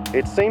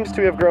 It seems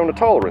to have grown a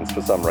tolerance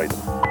for some reason.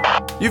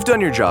 You've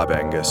done your job,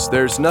 Angus.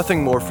 There's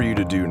nothing more for you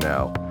to do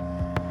now.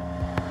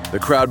 The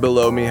crowd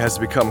below me has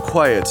become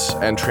quiet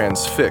and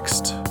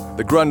transfixed.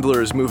 The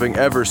Grundler is moving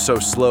ever so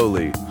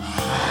slowly.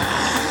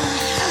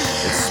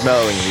 It's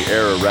smelling the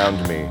air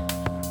around me.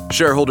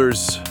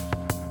 Shareholders,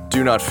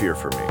 do not fear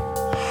for me.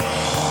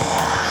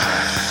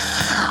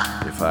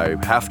 If I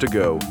have to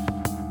go,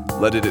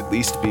 let it at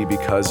least be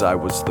because I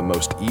was the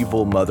most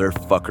evil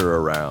motherfucker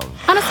around.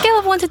 On a scale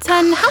of 1 to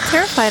 10, how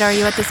terrified are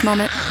you at this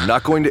moment? I'm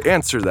not going to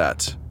answer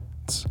that.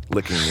 It's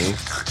licking me.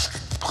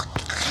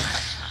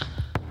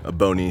 A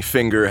bony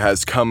finger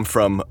has come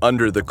from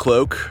under the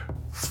cloak.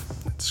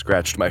 It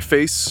scratched my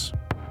face.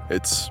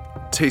 It's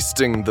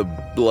tasting the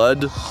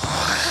blood.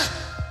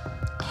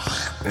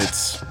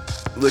 It's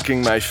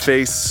licking my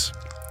face.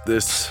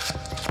 This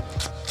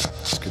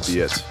could be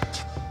it.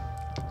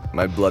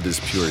 My blood is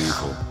pure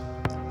evil.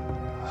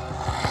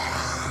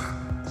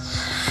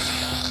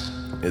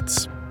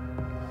 It's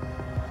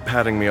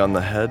patting me on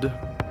the head.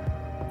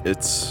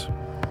 It's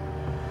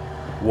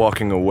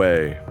walking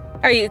away.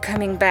 Are you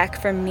coming back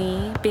for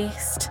me,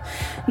 beast?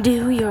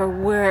 Do your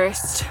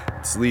worst.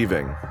 It's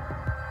leaving.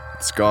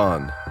 It's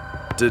gone.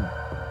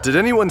 Did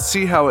anyone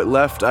see how it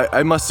left?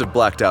 I must have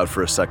blacked out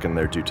for a second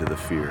there due to the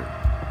fear.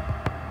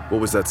 What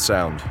was that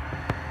sound?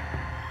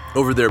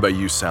 Over there by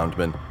you,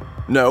 Soundman.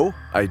 No,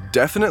 I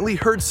definitely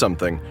heard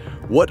something.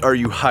 What are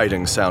you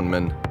hiding,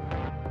 Soundman?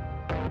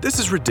 This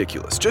is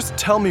ridiculous. Just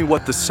tell me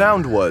what the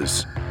sound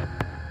was.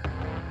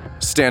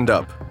 Stand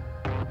up.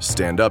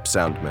 Stand up,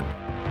 Soundman.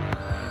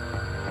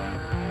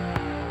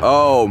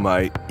 Oh,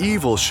 my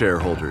evil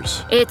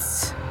shareholders.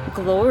 It's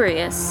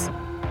glorious.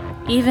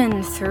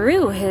 Even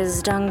through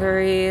his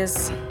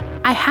dungarees.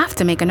 I have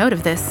to make a note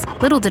of this.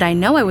 Little did I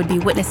know I would be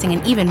witnessing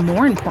an even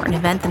more important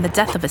event than the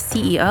death of a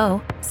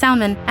CEO.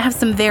 Soundman, I have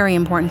some very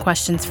important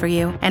questions for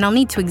you, and I'll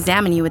need to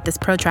examine you with this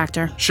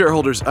protractor.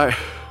 Shareholders, I'm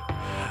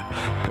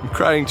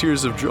crying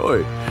tears of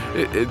joy.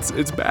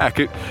 It's back.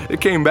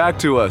 It came back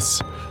to us.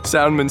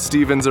 Soundman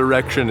Stevens'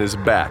 erection is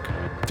back.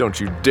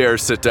 Don't you dare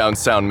sit down,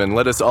 Soundman.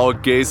 Let us all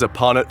gaze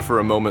upon it for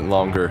a moment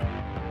longer.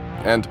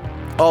 And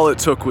all it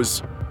took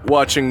was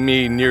watching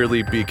me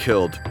nearly be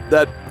killed.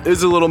 That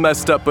is a little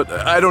messed up, but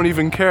I don't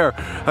even care.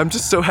 I'm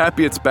just so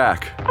happy it's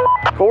back.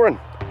 Corin,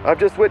 I've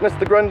just witnessed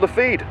the Grundler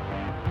feed.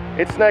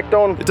 It snacked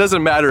on... It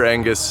doesn't matter,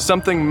 Angus.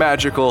 Something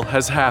magical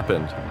has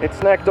happened. It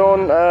snacked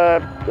on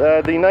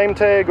the name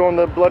tag on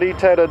the bloody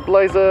tattered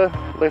blazer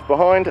left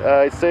behind.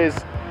 It says,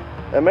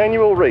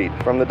 Emmanuel Reed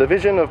from the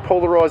Division of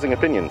Polarizing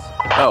Opinions.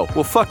 Oh,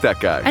 well, fuck that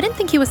guy. I didn't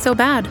think he was so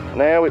bad.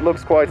 Now it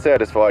looks quite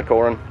satisfied,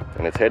 Corin,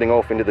 and it's heading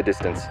off into the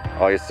distance.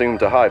 I assume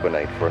to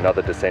hibernate for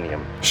another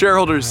decennium.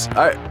 Shareholders,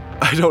 I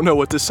don't know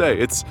what to say.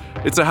 It's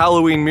a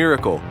Halloween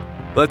miracle.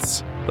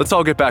 Let's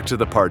all get back to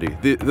the party.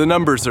 The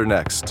numbers are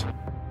next.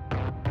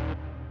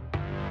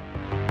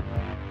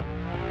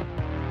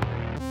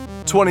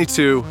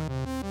 22,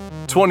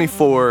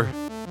 24,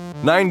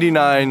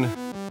 99,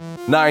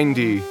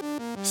 90,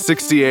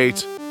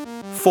 68,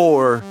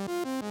 4,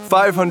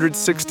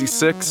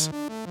 566,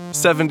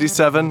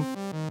 77,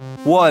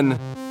 1,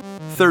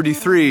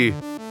 33,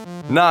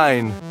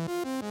 9,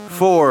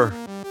 4,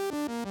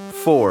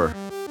 4.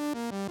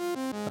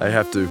 I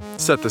have to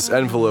set this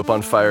envelope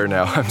on fire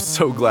now. I'm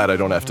so glad I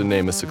don't have to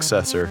name a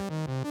successor.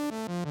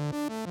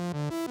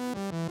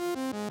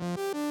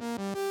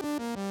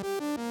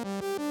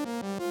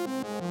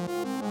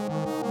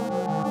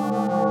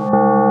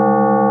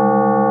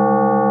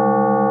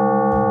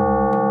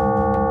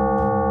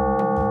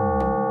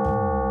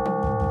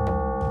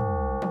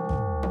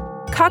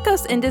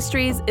 Kakos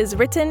Industries is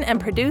written and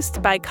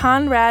produced by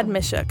Conrad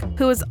Mishuk,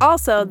 who is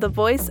also the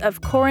voice of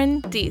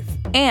Corin Deeth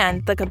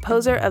and the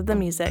composer of the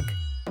music.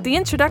 The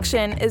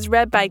introduction is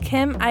read by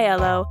Kim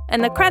Aiello,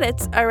 and the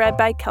credits are read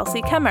by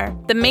Kelsey Kemmer,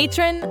 the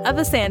matron of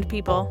the Sand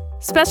People.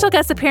 Special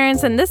guest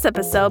appearance in this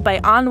episode by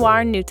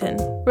Anwar Newton,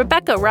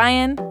 Rebecca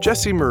Ryan,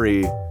 Jesse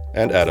Marie,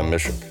 and Adam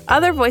Mishuk.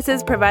 Other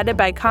voices provided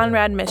by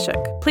Conrad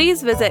Mishuk.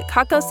 Please visit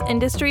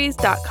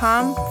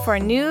kakosindustries.com for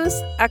news,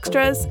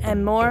 extras,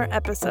 and more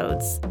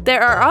episodes.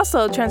 There are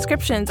also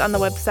transcriptions on the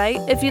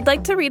website if you'd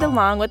like to read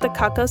along with the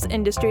Kakos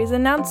Industries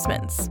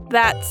announcements.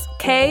 That's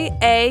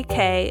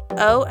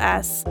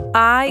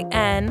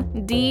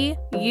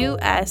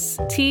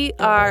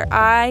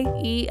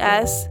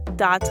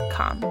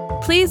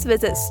KAKOSINDUSTRIES.com. Please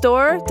visit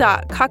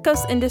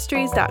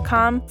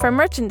store.kakosindustries.com for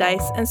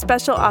merchandise and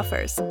special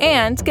offers,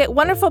 and get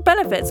wonderful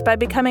benefits by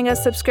becoming a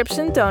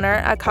subscription donor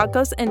at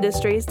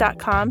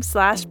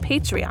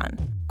kakosindustries.com/Patreon.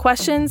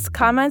 Questions,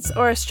 comments,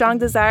 or a strong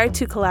desire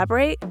to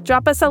collaborate?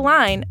 Drop us a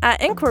line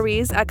at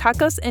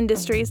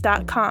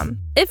inquiries@kakosindustries.com.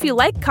 If you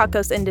like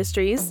Kakos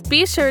Industries,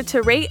 be sure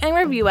to rate and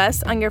review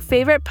us on your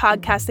favorite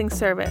podcasting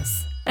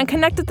service. And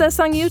connect with us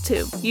on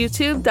YouTube,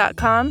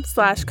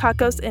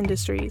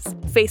 youtube.com/KakosIndustries,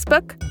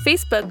 Facebook,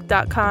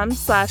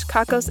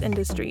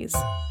 facebook.com/KakosIndustries,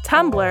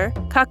 Tumblr,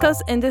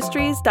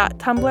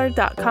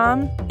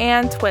 kakosindustries.tumblr.com,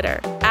 and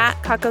Twitter,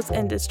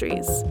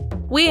 @KakosIndustries.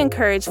 We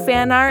encourage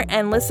fan art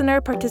and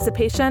listener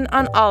participation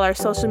on all our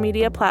social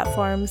media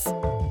platforms.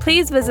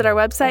 Please visit our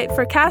website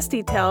for cast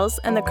details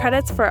and the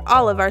credits for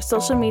all of our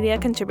social media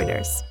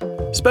contributors.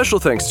 Special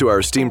thanks to our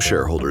esteemed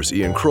shareholders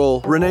Ian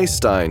Kroll, Renee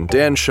Stein,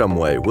 Dan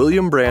Shumway,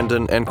 William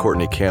Brandon, and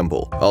Courtney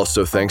Campbell.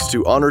 Also thanks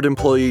to honored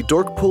employee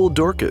Dorkpool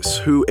Dorcas,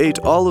 who ate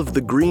all of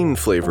the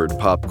green-flavored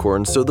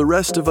popcorn so the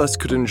rest of us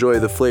could enjoy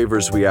the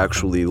flavors we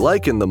actually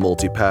like in the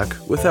multi-pack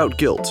without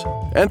guilt.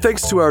 And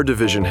thanks to our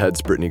division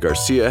heads Brittany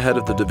Garcia, head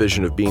of the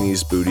Division of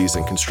Beanies, Booties,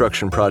 and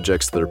Construction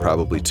Projects that are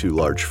probably too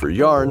large for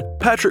yarn,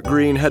 Patrick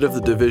Green, head of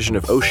the Division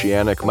of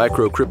Oceanic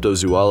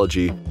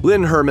Microcryptozoology,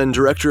 Lynn Herman,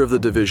 director of the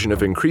Division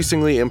of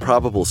Increasingly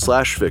Improbable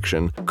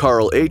Fiction,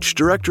 Carl H.,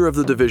 director of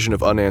the Division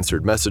of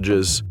Unanswered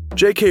Messages,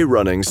 J.K.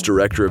 Runnings,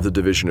 director of the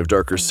Division of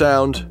Darker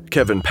Sound,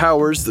 Kevin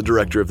Powers, the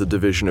director of the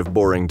Division of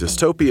Boring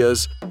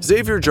Dystopias,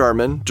 Xavier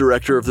Jarman,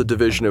 director of the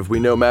Division of We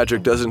Know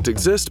Magic Doesn't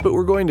Exist But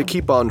We're Going to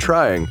Keep On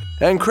Trying,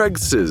 and Craig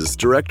Sizz,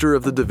 director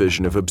of the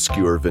Division of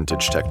Obscure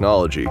Vintage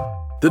Technology.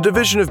 The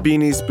Division of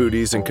Beanies,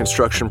 Booties, and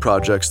Construction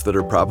Projects that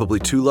are probably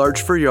too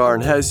large for yarn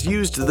has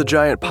used the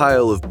giant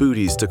pile of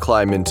booties to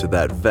climb into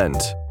that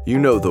vent. You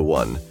know the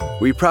one.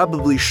 We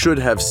probably should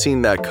have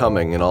seen that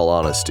coming, in all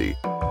honesty.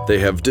 They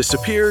have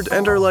disappeared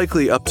and are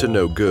likely up to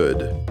no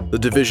good. The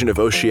Division of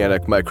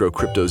Oceanic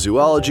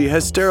Microcryptozoology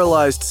has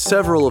sterilized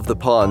several of the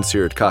ponds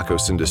here at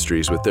Kakos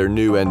Industries with their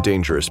new and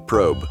dangerous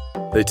probe.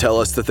 They tell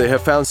us that they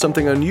have found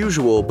something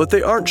unusual, but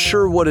they aren't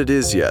sure what it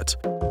is yet.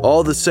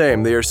 All the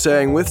same, they are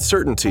saying with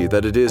certainty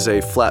that it is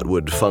a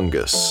flatwood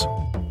fungus.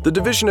 The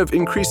Division of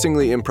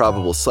Increasingly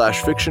Improbable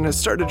Fiction has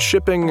started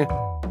shipping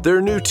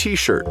They're new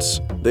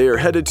t-shirts. They are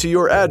headed to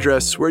your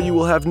address where you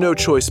will have no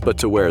choice but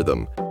to wear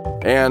them.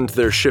 And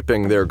they're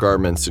shipping their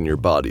garments in your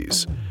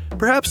bodies.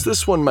 Perhaps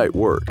this one might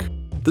work.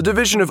 The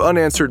Division of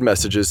Unanswered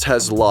Messages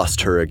has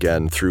lost her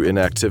again through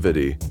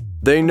inactivity.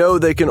 They know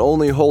they can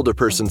only hold a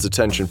person's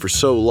attention for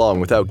so long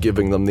without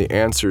giving them the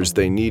answers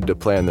they need to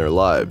plan their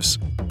lives.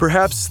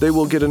 Perhaps they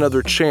will get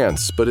another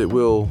chance, but it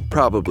will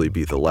probably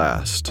be the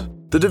last.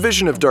 The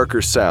Division of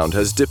Darker Sound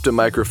has dipped a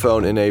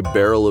microphone in a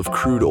barrel of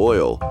crude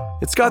oil.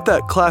 It's got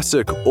that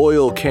classic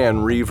oil can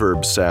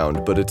reverb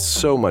sound, but it's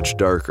so much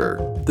darker.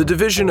 The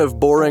Division of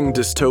Boring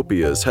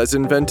Dystopias has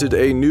invented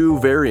a new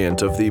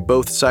variant of the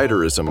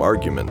both-siderism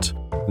argument.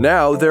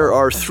 Now there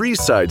are 3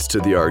 sides to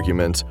the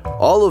argument,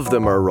 all of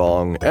them are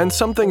wrong, and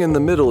something in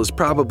the middle is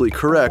probably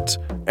correct,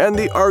 and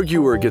the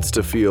arguer gets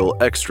to feel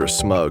extra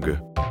smug.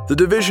 The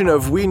Division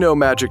of We Know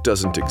Magic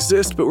Doesn't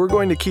Exist, but we're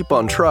going to keep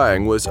on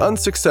trying was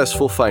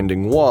unsuccessful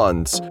finding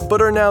wands,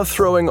 but are now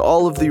throwing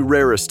all of the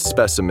rarest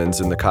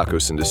specimens in the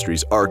Kakos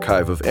Industries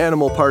archive of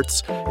animal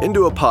parts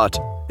into a pot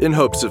in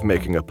hopes of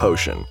making a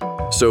potion.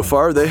 So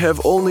far, they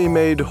have only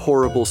made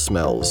horrible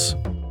smells.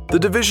 The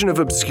Division of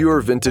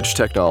Obscure Vintage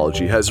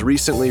Technology has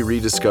recently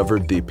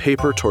rediscovered the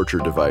paper torture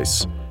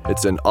device.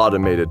 It's an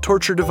automated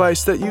torture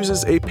device that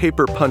uses a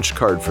paper punch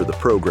card for the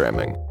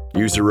programming.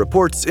 User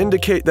reports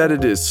indicate that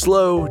it is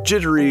slow,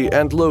 jittery,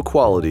 and low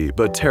quality,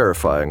 but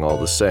terrifying all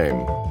the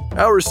same.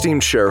 Our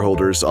esteemed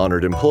shareholders,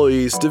 honored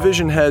employees,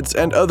 division heads,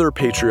 and other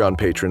Patreon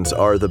patrons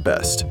are the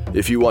best.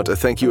 If you want a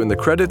thank you in the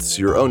credits,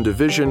 your own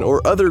division, or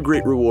other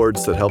great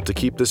rewards that help to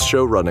keep this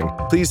show running,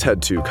 please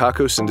head to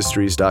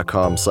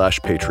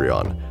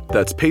kakosindustries.com/Patreon.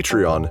 That's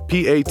Patreon,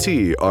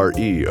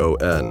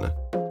 Patreon.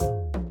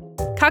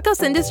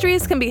 Kakos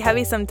Industries can be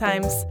heavy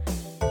sometimes.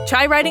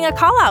 Try writing a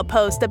call-out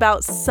post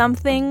about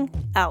something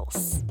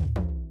else.